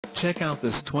Check out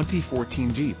this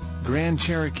 2014 Jeep Grand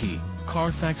Cherokee.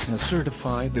 Carfax has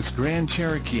certified this Grand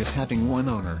Cherokee as having one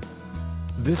owner.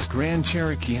 This Grand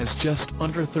Cherokee has just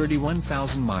under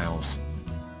 31,000 miles.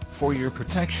 For your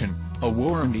protection, a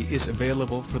warranty is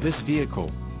available for this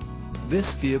vehicle.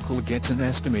 This vehicle gets an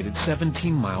estimated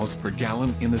 17 miles per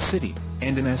gallon in the city,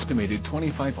 and an estimated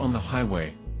 25 on the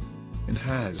highway. It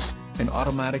has an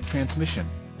automatic transmission.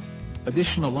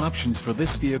 Additional options for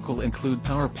this vehicle include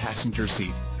power passenger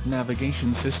seat,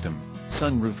 navigation system,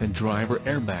 sunroof and driver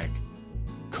airbag.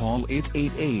 Call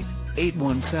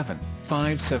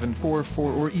 888-817-5744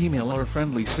 or email our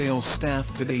friendly sales staff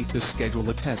today to schedule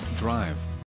a test drive.